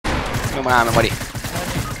Me morí.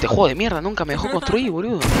 Este juego de mierda nunca me dejó construir,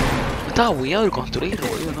 boludo. Estaba bugueado el construir,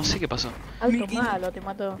 boludo. No sé qué pasó. Alto malo, te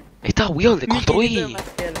mató. Estaba bugueado el de construir.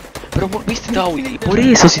 Pero viste, estaba bugueado. Por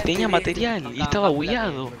eso, si tenía material. Y estaba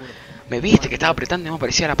bugueado. Me viste que estaba apretando y no me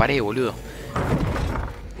parecía la pared, boludo.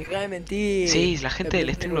 Deja de mentir. Sí, la gente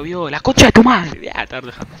del stream lo vio. ¡La concha de tu madre! Ya, está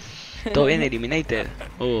dejando. Todo bien, eliminated.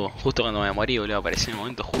 Justo cuando me morí, boludo. Apareció en el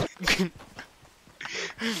momento justo.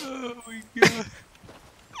 Oh my god.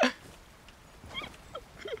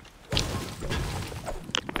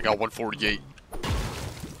 I got 148.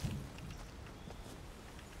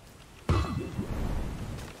 Do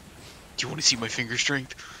you want to see my finger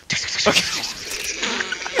strength?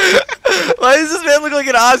 Why does this man look like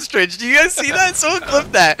an ostrich? Do you guys see that? Someone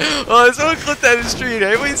clip that. Oh, someone clip that in the street.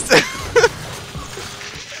 Everybody's.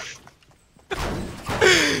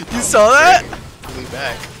 You saw that? Really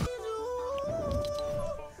back.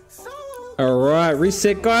 Alright,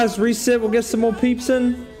 reset guys, reset, we'll get some more peeps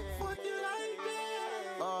in.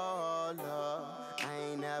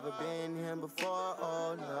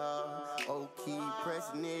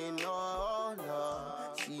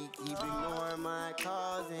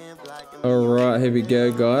 Alright, here we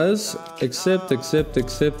go guys. Accept.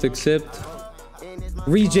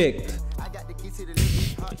 Reject.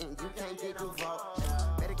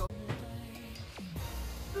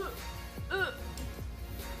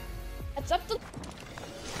 It's up to...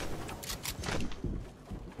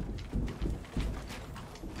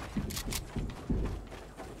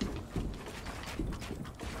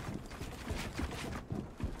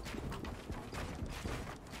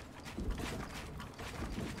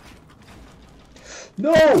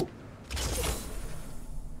 No!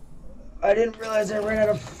 I didn't realize I ran out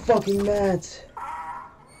of fucking mats.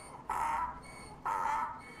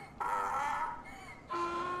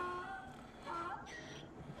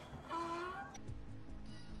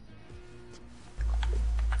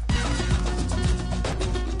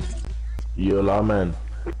 Yo, la man.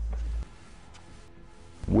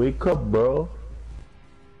 Wake up, bro.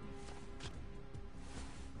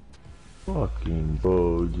 Fucking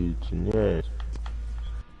bro, yes.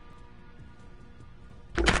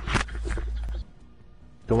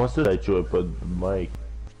 Comment ça là tu aurais pas de mic?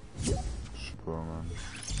 Je sais pas, man.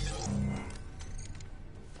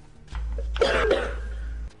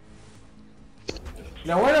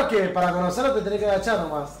 Lo bueno es que para conocerlo te tenés que agachar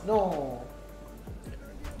nomás. No.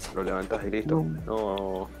 Lo levantas y listo.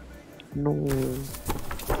 No. No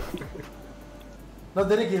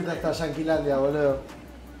tenés que irte hasta Yanquilandia, boludo.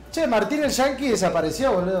 Che, Martín el Yankee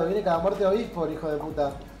desapareció, boludo. Viene cada muerte de obispo, el hijo de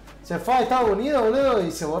puta. Se fue a Estados Unidos, boludo,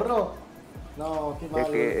 y se borró. No, qué mal. Es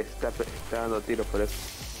que está dando tiros por eso.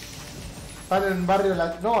 Están en barrio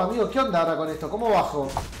la... No, amigo, ¿qué onda ahora con esto? ¿Cómo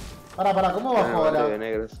bajo? Pará, ¿cómo bajo ahora? De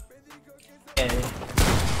negros.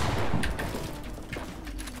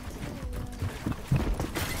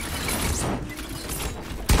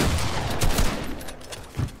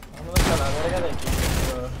 Vámonos a la verga de aquí,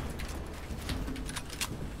 bro.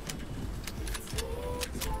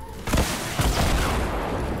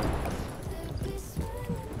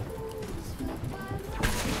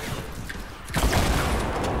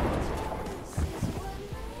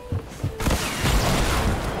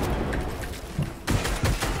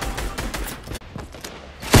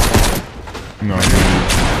 No.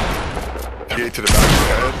 Get to the back of the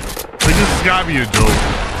head. Like, this has gotta be a dope.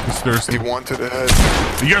 He's thirsty. He wanted the head.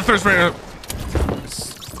 You got thirst right now.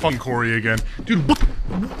 It's fucking Corey again. Dude,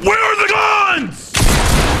 where are the guns?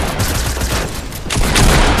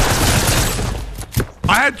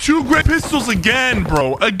 I had 2 great pistols again,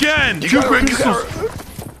 bro. Again, two great pistols.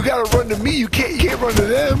 You gotta run to me. You can't run to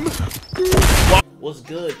them. What's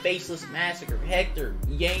good? Faceless Massacre, Hector,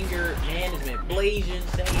 Yanger, Management, Blasian,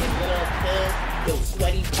 saying what up, cuz? Yo,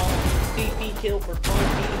 Sweaty Pump, CP Kill for Fun,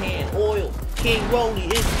 D-Hand, Oil, King Rolly,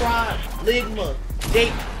 It's Prime, Ligma,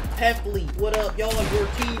 Jake, Heffley, what up, y'all? Your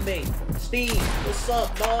teammate, Steve, what's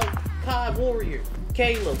up, dog? Kai Warrior,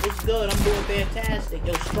 Caleb, what's good? I'm doing fantastic.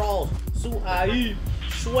 Yo, Straws, Suhaib,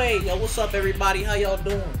 Sway, yo, what's up, everybody? How y'all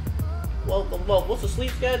doing? Welcome. What's the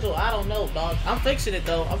sleep schedule? I don't know, dog. I'm fixing it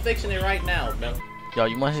though. I'm fixing it right now, bro. Yo,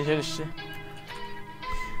 you wanna hear this shit?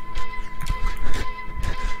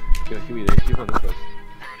 Yo, Huey, there's people on this house.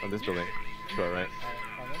 On this building. Sure, right?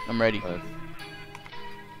 I'm ready.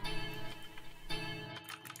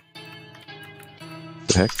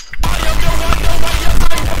 The heck?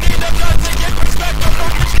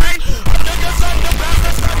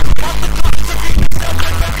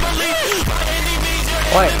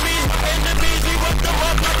 Oi!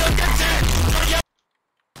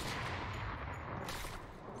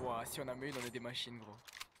 Ouah, si on a meule, on est des machines, gros.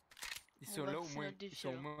 Ils sont là au moins, ils sont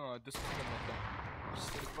au moins à 200 km maintenant. Je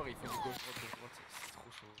sais pas, ils font du gauche-droite, c'est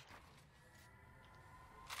trop chaud.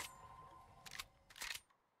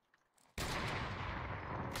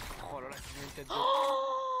 Oh là là, il a une tête de... Oh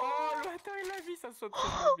le bâtard il a vu, ça saute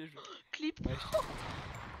très bien joué. Clip. Ouais,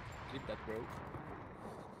 clip that bro.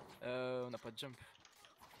 On n'a pas de jump.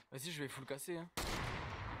 Vas-y, je vais full casser hein.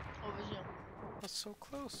 Oh vas-y. That's so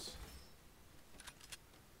close.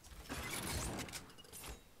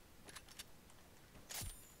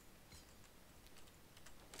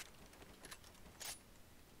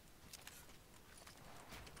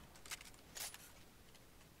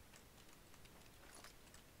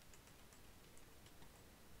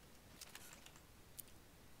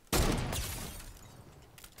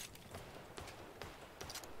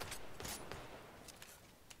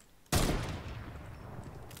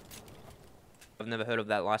 I've never heard of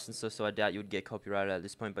that licenser, so I doubt you would get copyrighted at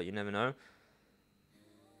this point, but you never know.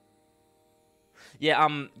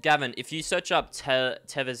 Yeah, Gavin, if you search up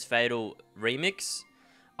Teva's Fatal Remix,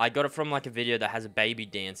 I got it from like a video that has a baby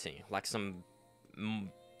dancing, like some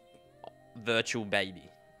virtual baby.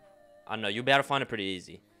 I don't know, you'll be able to find it pretty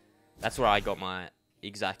easy. That's where I got my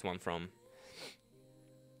exact one from.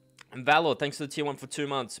 And Valor, thanks for the tier 1 for 2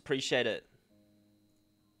 months, appreciate it.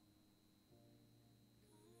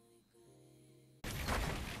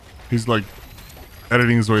 He's like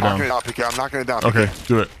editing his way down. I'm not gonna down. Okay,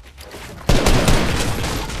 do it.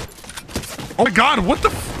 Oh my god, what the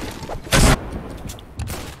f—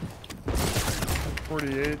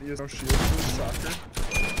 48, he has no shield for his soccer.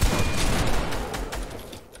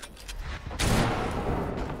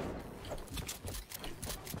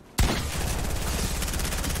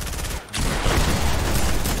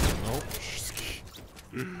 Nope.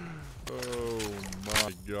 Oh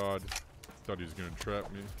my god. Thought he was gonna trap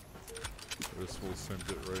me. This fool sent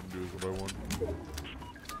it right into his low one.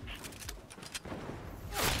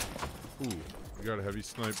 Ooh, you got a heavy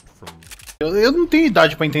snipe from... Eu não tenho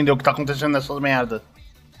idade pra entender o que tá acontecendo nessas merda.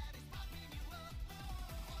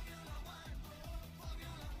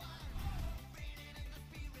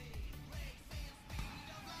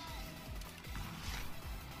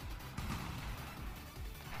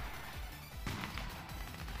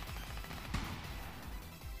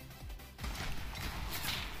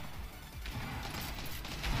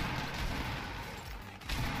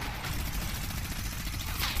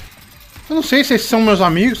 Eu não sei se esses são meus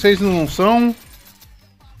amigos, se eles não são.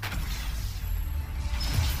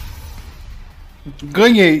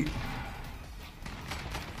 Ganhei.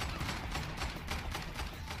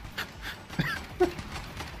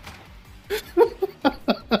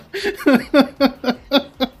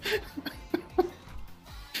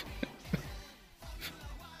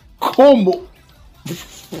 Como?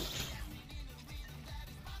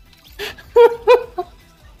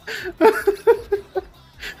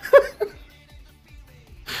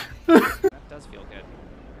 That does feel good.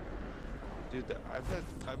 Dude,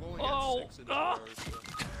 I've only had 6 in a row, so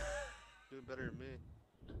doing better than me.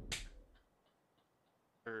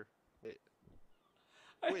 Or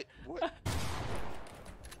wait, what?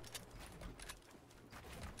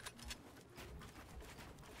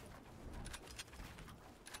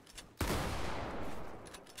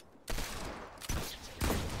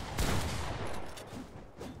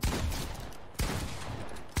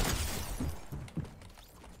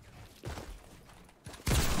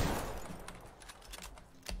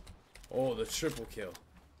 Oh, the triple kill.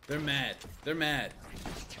 They're mad. They're mad.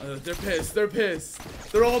 They're pissed. They're pissed.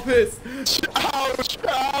 They're all pissed. Ouch!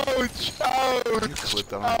 Ouch! Ouch! You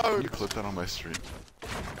clipped that on my stream.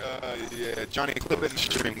 Yeah, Johnny, clip it in the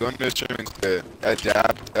stream. Go into the stream and clip it.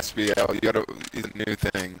 Adapt XBL. You gotta use a new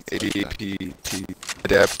thing. ADPT.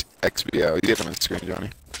 Adapt XBL. You get it on the screen, Johnny.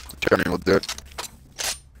 Johnny will do it.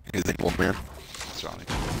 He's an evil man. Johnny.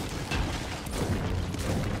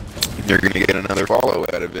 You're gonna get another follow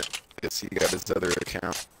out of it. Yes, he got his other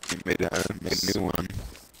account. He made a new one.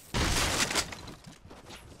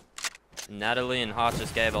 Natalie and Hart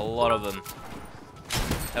just gave a lot of them.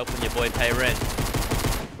 Helping your boy pay rent.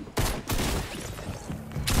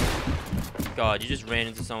 God, you just ran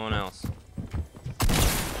into someone else.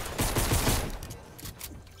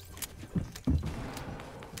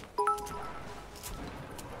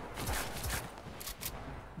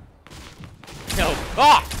 No.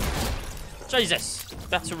 Ah! Jesus!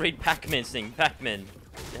 About to read Pac-Man's thing. Pac-Man.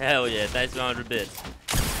 Hell yeah, thanks for 100 bits.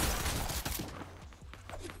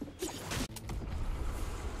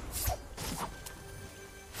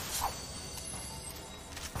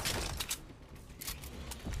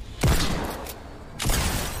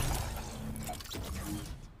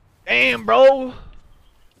 Damn, bro.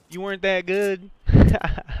 You weren't that good.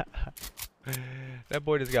 That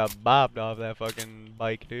boy just got bobbed off that fucking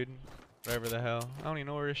bike, dude. Whatever the hell. I don't even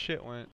know where his shit went.